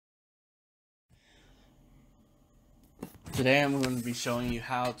Today I'm going to be showing you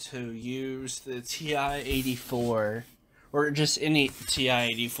how to use the TI-84 or just any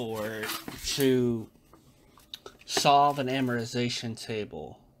TI-84 to solve an amortization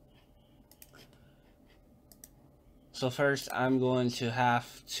table. So first I'm going to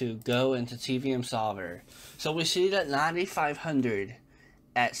have to go into TVM Solver. So we see that 9,500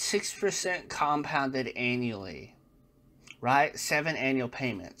 at 6% compounded annually. Right? 7 annual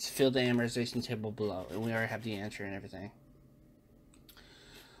payments. Fill the amortization table below. And we already have the answer and everything.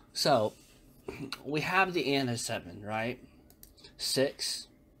 So, we have the N as 7, right? 6,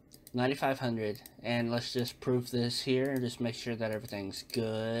 9,500. And let's just prove this here and just make sure that everything's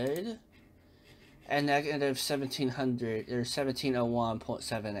good. And negative 1,700, or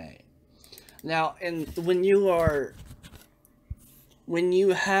 1,701.78. Now, when you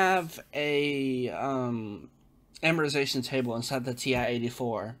have a, amortization table inside the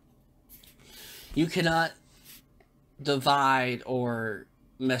TI-84, you cannot divide or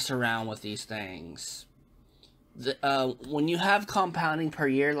mess around with these things. When you have compounding per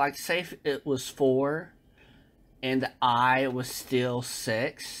year, like say if it was 4 and the I was still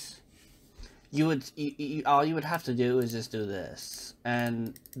 6, all you would have to do is just do this,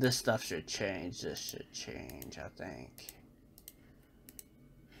 and this stuff should change. This should change, I think.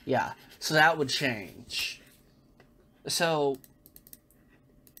 Yeah, so that would change. So,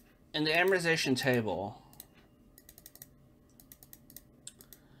 in the amortization table,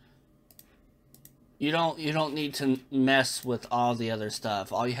 you don't need to mess with all the other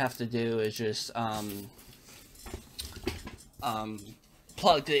stuff. All you have to do is just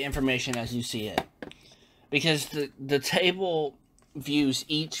plug the information as you see it, because the table views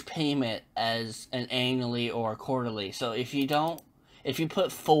each payment as an annually or quarterly. So if you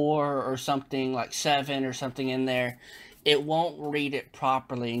put 4 or something like 7 or something in there, it won't read it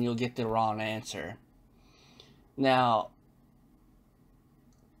properly and you'll get the wrong answer. Now,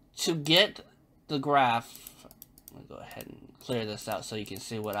 to get the graph, let me go ahead and clear this out so you can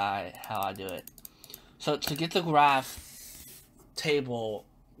see how I do it. So to get the graph table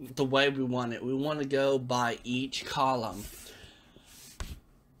the way we want to go by each column.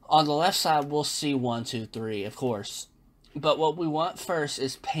 On the left side, we'll see 1, 2, 3, of course. But what we want first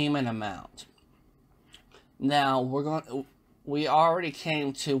is payment amount. Now we already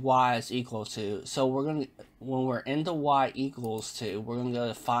came to y is equal to, so when we're into y equals to, we're gonna go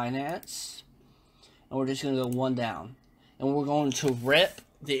to finance, and we're just gonna go 1 down, and we're going to rip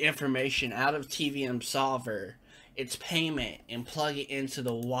the information out of TVM Solver, its payment, and plug it into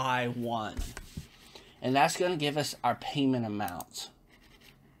the Y1, and that's gonna give us our payment amount.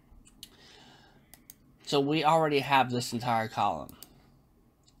 So we already have this entire column.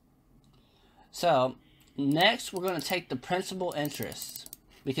 So next we're going to take the principal interest,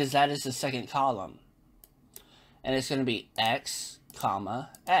 because that is the second column. And it's going to be X, comma,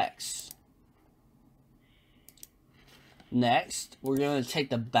 X. Next, we're going to take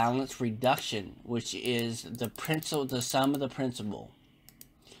the balance reduction, which is the sum of the principal.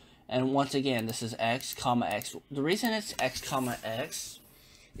 And once again, this is X, comma, X. The reason it's X, comma, X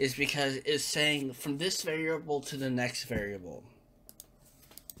is because it's saying from this variable to the next variable.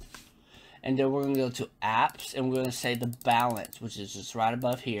 And then we're going to go to apps, and we're going to say the balance, which is just right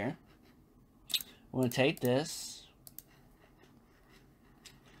above here. We're going to take this,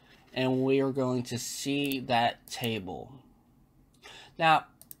 and we are going to see that table. Now,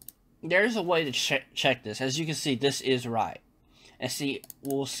 there's a way to check this. As you can see, this is right. And see,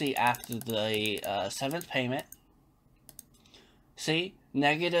 we'll see after the 7th payment. See?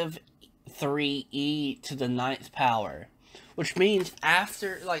 Negative 3e to the 9th power, which means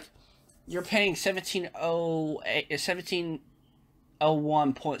after, like, you're paying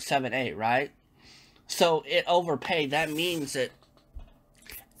 1701.78, right? So it overpaid. That means that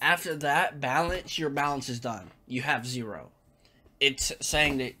after that balance, your balance is done. You have 0. It's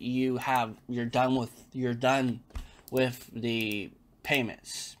saying that you're done with the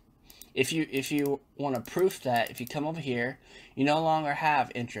payments. If you want to proof that, if you come over here, you no longer have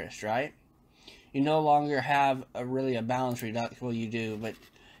interest, right? You no longer have really a balance reduction. Well, you do, but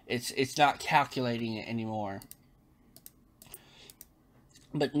it's not calculating it anymore.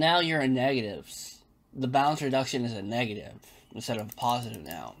 But now you're in negatives. The balance reduction is a negative instead of a positive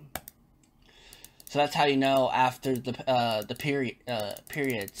now. So that's how you know after the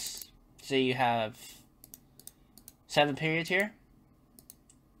periods. See, you have 7 periods here.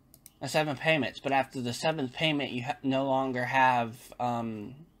 7 payments, but after the 7th payment, you no longer have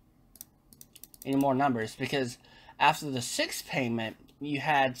any more numbers, because after the 6th payment, you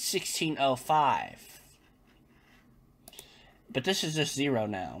had 1605. But this is just 0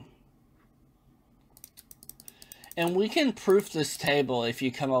 now. And we can proof this table if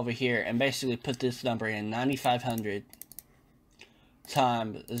you come over here and basically put this number in, 9500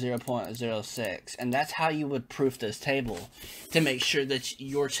 times 0.06. And that's how you would proof this table to make sure that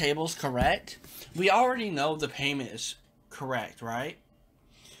your table's correct. We already know the payment is correct, right?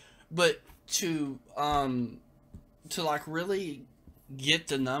 But to like really get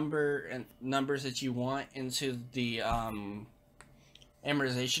the numbers that you want into the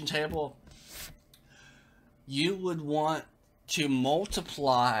amortization table, you would want to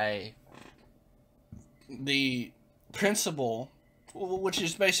multiply the principal, which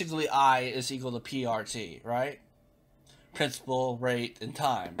is basically I is equal to PRT, right? Principal, rate, and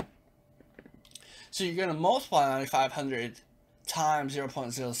time. So you're going to multiply 9,500 times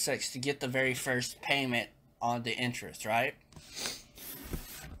 0.06 to get the very first payment on the interest, right?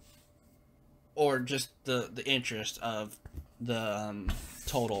 Or just the interest of the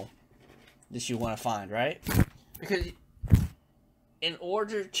total that you want to find, right? Because in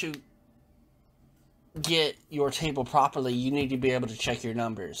order to get your table properly, you need to be able to check your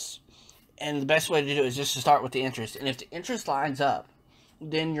numbers. And the best way to do it is just to start with the interest. And if the interest lines up,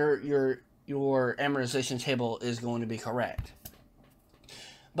 then your amortization table is going to be correct.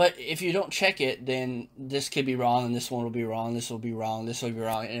 But if you don't check it, then this could be wrong, and this one will be wrong, this will be wrong, this will be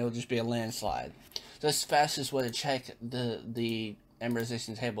wrong, and it will just be a landslide. So the fastest way to check the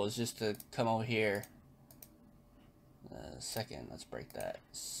amortization table is just to come over here. Second, let's break that.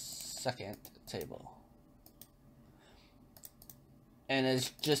 Second table. And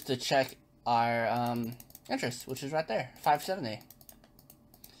it's just to check our interest, which is right there, 570.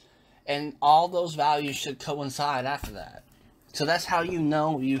 And all those values should coincide after that. So that's how you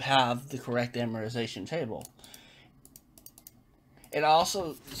know you have the correct amortization table. And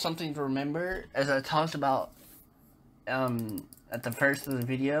also, something to remember, as I talked about at the first of the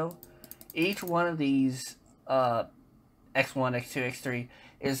video, each one of these X1, X2, X3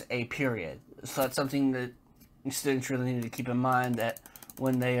 is a period. So that's something that students really need to keep in mind, that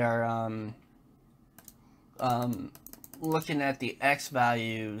when they are looking at the X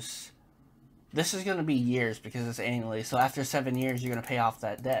values, this is going to be years because it's annually. So after 7 years, you're going to pay off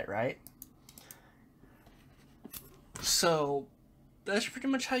that debt, right? So that's pretty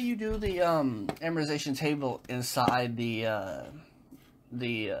much how you do the amortization table inside the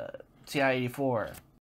TI-84.